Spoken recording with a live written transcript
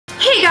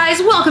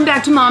guys, welcome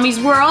back to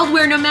Mommy's World,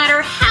 where no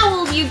matter how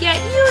old you get,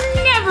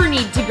 you never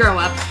need to grow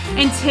up.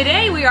 And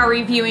today we are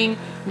reviewing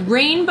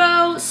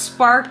Rainbow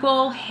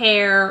Sparkle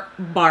Hair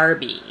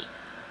Barbie.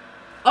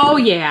 Oh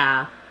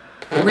yeah,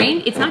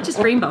 it's not just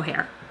rainbow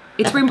hair,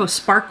 it's rainbow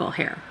sparkle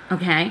hair,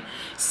 okay?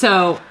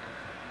 So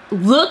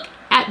look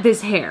at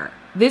this hair.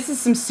 This is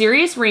some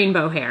serious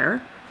rainbow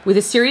hair with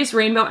a serious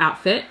rainbow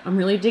outfit. I'm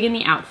really digging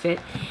the outfit.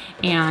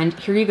 And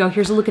here you go,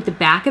 here's a look at the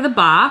back of the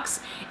box.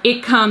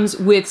 It comes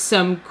with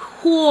some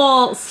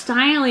cool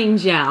styling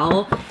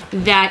gel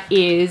that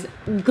is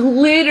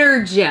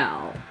glitter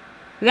gel.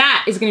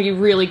 That is gonna be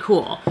really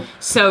cool.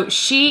 So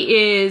she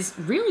is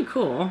really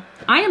cool.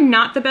 I am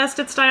not the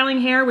best at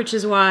styling hair, which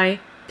is why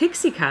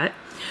pixie cut,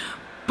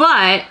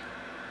 but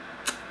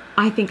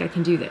I think I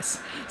can do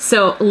this.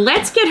 So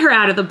let's get her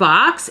out of the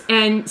box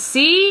and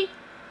see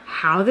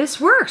how this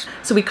works.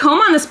 So we comb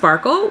on the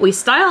sparkle, we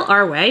style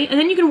our way, and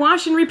then you can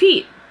wash and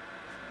repeat.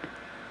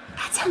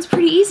 That sounds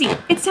pretty easy.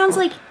 It sounds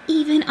like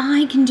even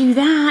I can do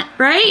that,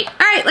 right?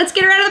 All right, let's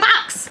get her out of the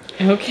box.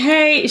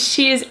 Okay,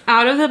 she is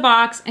out of the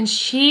box and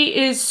she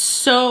is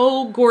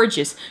so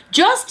gorgeous.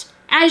 Just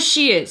as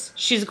she is,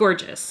 she's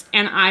gorgeous.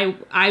 And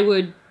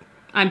I'd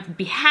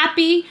be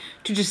happy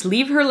to just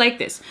leave her like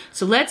this.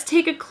 So let's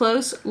take a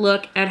close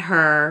look at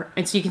her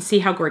and so you can see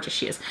how gorgeous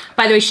she is.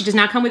 By the way, she does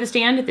not come with a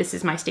stand. This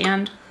is my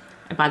stand.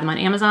 I buy them on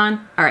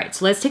Amazon. All right,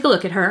 so let's take a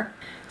look at her.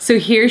 So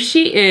here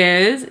she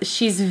is.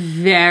 She's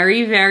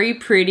very, very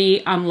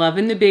pretty. I'm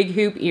loving the big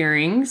hoop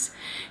earrings.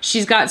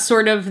 She's got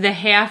sort of the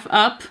half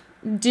up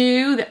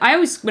do. When I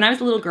was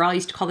a little girl, I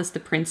used to call this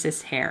the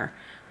princess hair.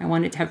 I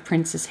wanted to have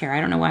princess hair.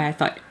 I don't know why I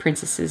thought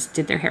princesses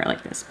did their hair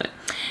like this, but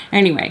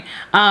anyway.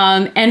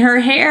 And her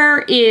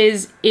hair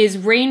is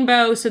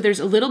rainbow. So there's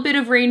a little bit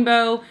of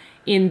rainbow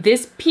in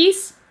this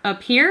piece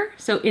up here.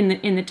 So in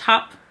the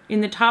top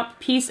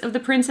piece of the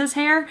princess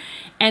hair,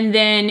 and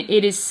then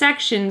it is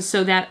sectioned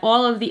so that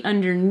all of the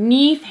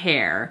underneath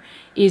hair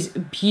is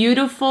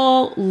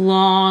beautiful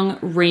long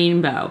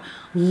rainbow.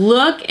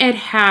 Look at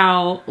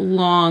how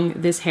long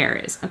this hair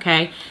is,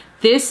 okay?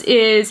 This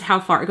is how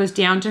far, it goes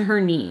down to her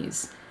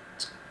knees.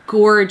 It's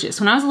gorgeous.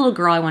 When I was a little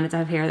girl, I wanted to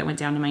have hair that went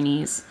down to my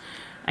knees.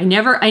 I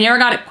never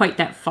got it quite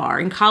that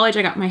far. In college,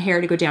 I got my hair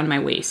to go down to my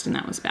waist, and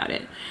that was about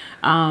it.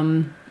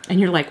 And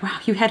you're like, wow,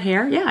 you had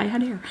hair? Yeah, I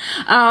had hair.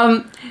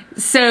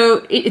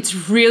 So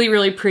it's really,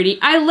 really pretty.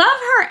 I love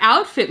her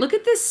outfit. Look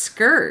at this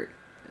skirt.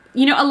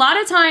 You know, a lot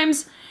of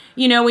times,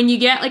 you know, when you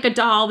get like a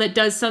doll that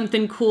does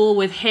something cool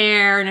with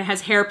hair and it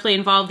has hair play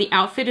involved, the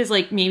outfit is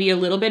like maybe a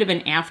little bit of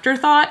an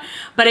afterthought.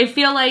 But I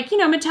feel like, you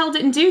know, Mattel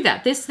didn't do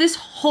that. This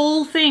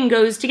whole thing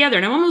goes together.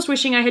 And I'm almost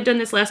wishing I had done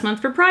this last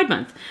month for Pride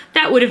Month.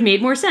 That would have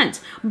made more sense.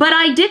 But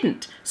I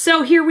didn't.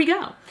 So here we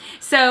go.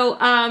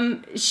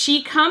 So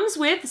she comes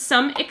with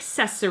some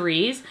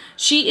accessories.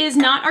 She is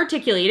not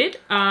articulated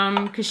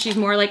because she's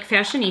more like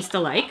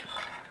fashionista-like.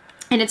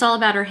 And it's all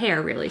about her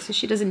hair, really, so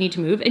she doesn't need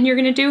to move, and you're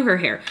gonna do her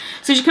hair.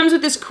 So she comes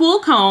with this cool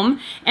comb,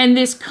 and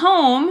this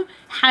comb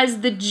has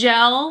the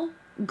gel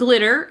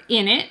glitter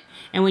in it,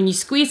 and when you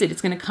squeeze it,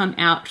 it's gonna come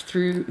out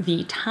through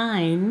the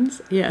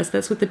tines. Yes,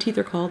 that's what the teeth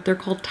are called. They're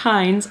called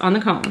tines on the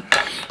comb.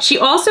 She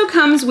also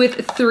comes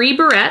with 3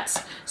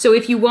 barrettes, so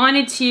if you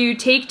wanted to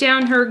take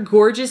down her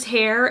gorgeous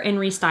hair and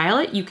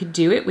restyle it, you could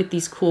do it with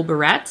these cool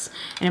barrettes.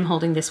 And I'm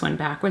holding this one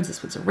backwards.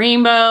 This one's a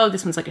rainbow.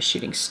 This one's like a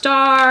shooting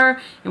star.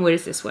 And what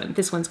is this one?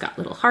 This one's got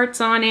little hearts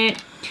on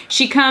it.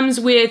 She comes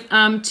with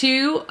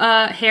 2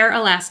 hair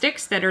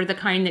elastics that are the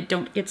kind that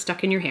don't get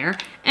stuck in your hair.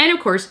 And of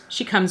course,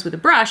 she comes with a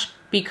brush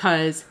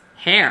because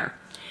hair.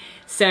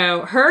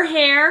 So her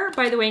hair,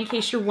 by the way, in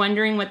case you're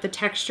wondering what the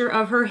texture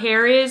of her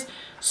hair is,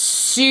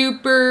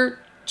 super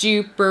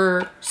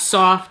duper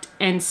soft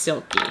and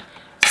silky.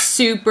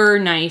 Super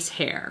nice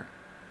hair.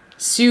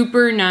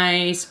 Super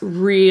nice,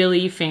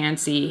 really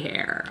fancy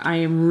hair. I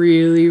am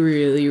really,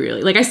 really,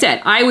 really, like I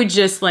said, I would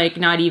just like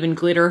not even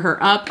glitter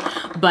her up,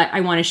 but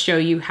I want to show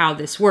you how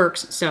this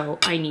works. So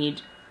I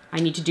need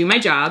to do my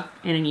job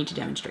and I need to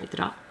demonstrate the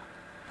doll.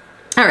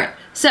 All right,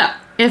 so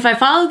if I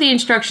follow the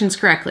instructions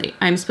correctly,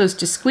 I'm supposed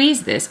to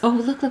squeeze this. Oh,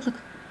 look, look, look.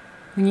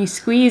 When you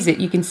squeeze it,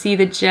 you can see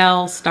the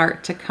gel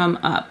start to come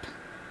up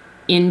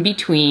in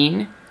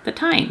between the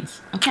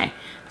tines. Okay,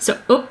 so,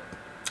 oh,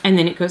 and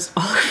then it goes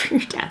all over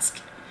your desk.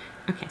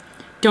 Okay,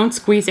 don't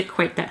squeeze it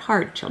quite that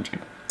hard,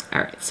 children.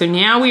 All right, so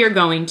now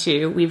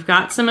we've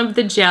got some of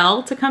the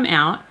gel to come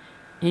out,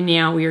 and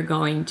now we are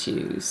going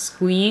to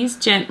squeeze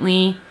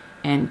gently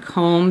and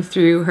comb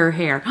through her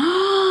hair.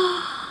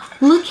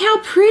 Look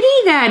how pretty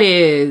that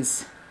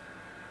is.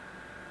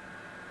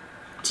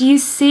 Do you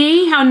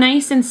see how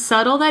nice and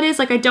subtle that is?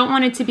 Like, I don't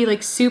want it to be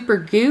like super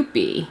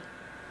goopy.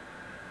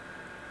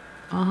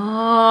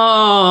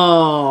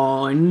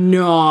 Oh,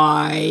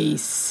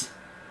 nice.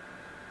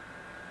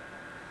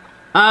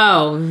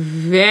 Oh,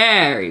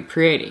 very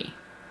pretty.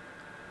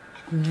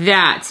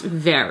 That's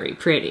very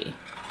pretty.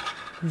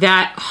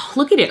 Oh,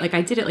 look at it, like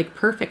I did it like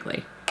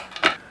perfectly.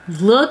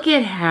 Look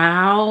at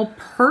how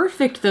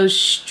perfect those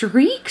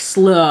streaks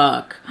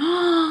look.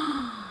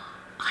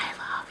 I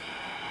love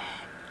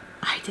it.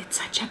 I did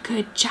such a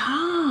good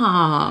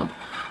job.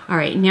 All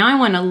right, now I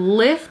want to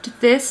lift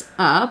this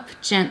up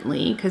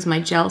gently because my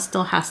gel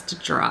still has to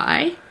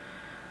dry.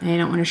 I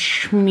don't want to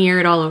smear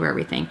it all over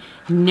everything.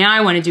 Now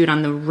I want to do it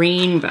on the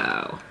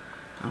rainbow.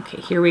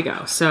 Okay, here we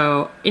go.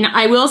 So, and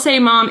I will say,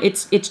 Mom,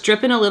 it's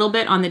dripping a little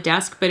bit on the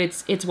desk, but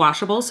it's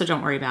washable, so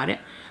don't worry about it.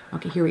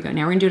 Okay, here we go.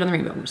 Now we're gonna do it on the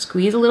rainbow. I'm gonna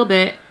squeeze a little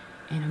bit,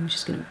 and I'm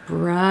just gonna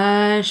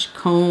brush,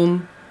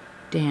 comb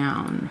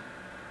down.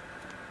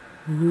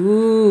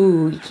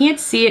 Ooh, you can't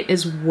see it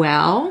as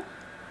well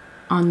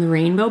on the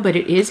rainbow, but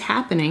it is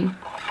happening.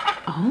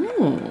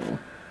 Oh,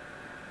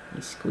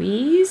 you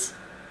squeeze.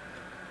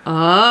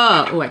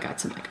 Oh, I got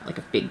some, like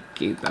a big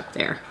goop up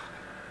there.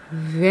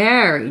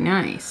 Very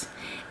nice.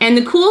 And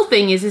the cool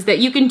thing is that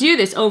you can do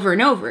this over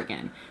and over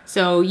again.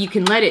 So you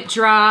can let it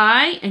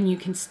dry and you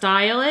can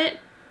style it.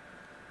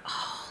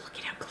 Oh, look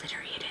at how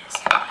glittery it is.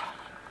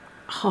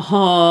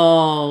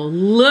 Oh,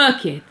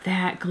 look at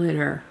that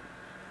glitter.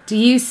 Do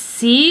you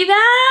see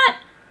that?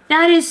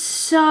 That is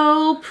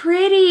so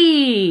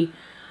pretty.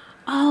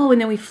 Oh,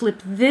 and then we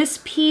flip this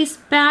piece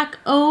back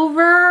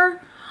over.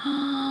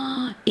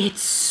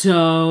 It's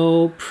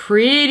so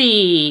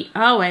pretty.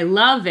 Oh, I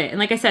love it. And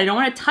like I said, I don't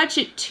want to touch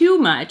it too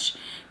much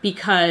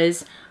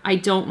because I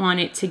don't want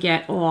it to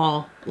get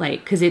all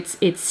like, because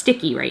it's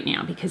sticky right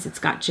now because it's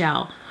got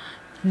gel.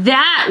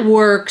 That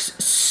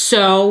works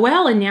so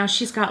well. And now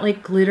she's got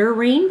like glitter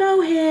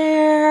rainbow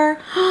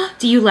hair.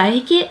 Do you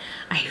like it?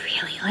 I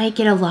really like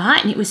it a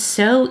lot. And it was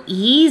so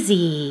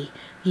easy.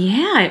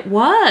 Yeah, it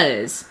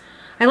was.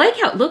 I like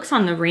how it looks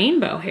on the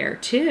rainbow hair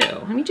too.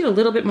 Let me do a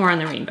little bit more on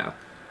the rainbow.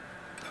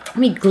 Let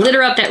me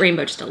glitter up that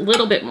rainbow just a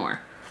little bit more.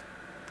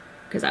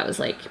 Because I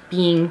was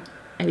being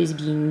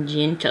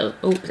gentle.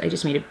 Oops, I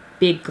just made a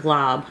big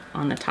glob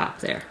on the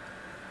top there.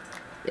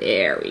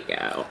 There we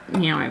go.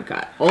 Now I've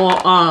got,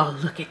 oh,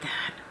 look at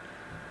that.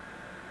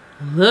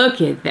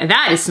 Look at that.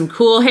 That is some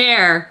cool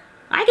hair.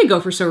 I could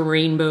go for some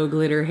rainbow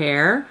glitter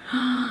hair.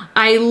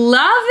 I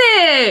love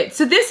it.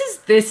 So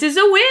this is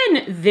a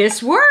win.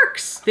 This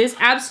works. This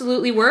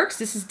absolutely works.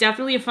 This is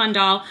definitely a fun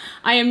doll.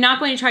 I am not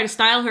going to try to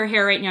style her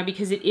hair right now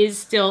because it is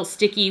still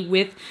sticky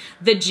with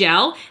the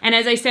gel. And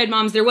as I said,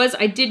 moms,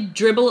 I did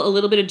dribble a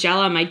little bit of gel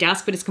on my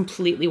desk, but it's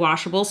completely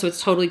washable, so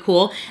it's totally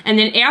cool. And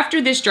then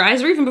after this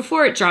dries, or even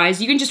before it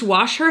dries, you can just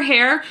wash her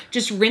hair,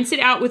 just rinse it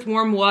out with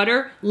warm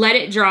water, let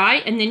it dry,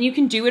 and then you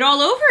can do it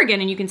all over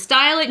again. And you can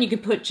style it, and you can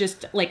put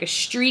just like a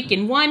streak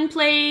in one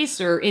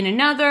place or in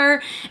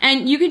another,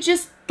 and you could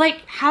just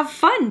have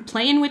fun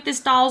playing with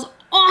this doll's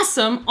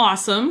awesome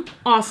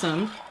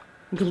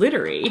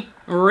glittery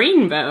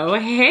rainbow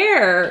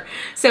hair.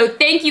 So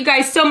thank you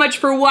guys so much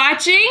for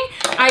watching.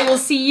 I will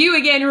see you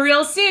again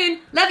real soon.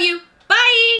 Love you.